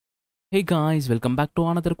Hey guys, welcome back to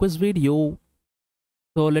another quiz video.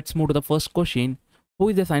 So let's move to the first question. Who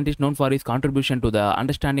is the scientist known for his contribution to the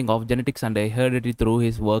understanding of genetics and heredity through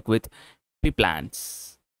his work with pea plants?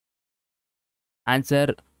 Answer: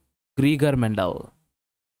 Gregor Mendel.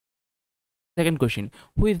 Second question.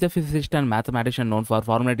 Who is the physicist and mathematician known for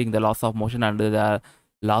formulating the laws of motion and the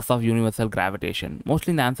laws of universal gravitation?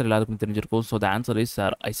 Mostly the answer எல்லாருக்கும் தெரிஞ்சிருக்கும். So the answer is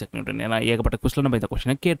Sir Isaac Newton. ஏன்னா ஏகப்பட்ட question நம்ம இந்த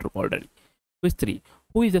கொஸ்டினை கேட்டிருக்கோம் already. Quiz 3.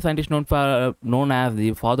 Who is the scientist known as the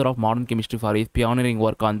father of modern chemistry for his pioneering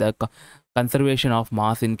work on the conservation of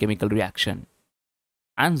mass in chemical reaction?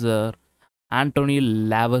 Answer: Anthony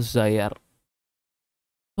Lavoisier.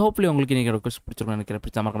 Hopefully உங்களுக்கு இன்னைக்கு quiz பிடிச்சிருக்கும் நினைக்கிறேன்.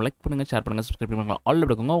 பிடிச்சா மறக்காம லைக் பண்ணுங்க, share பண்ணுங்க, subscribe பண்ணுங்க. All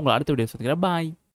கொடுங்க. உங்களை அடுத்த வீடியோ சந்திக்கிறேன். பாய்.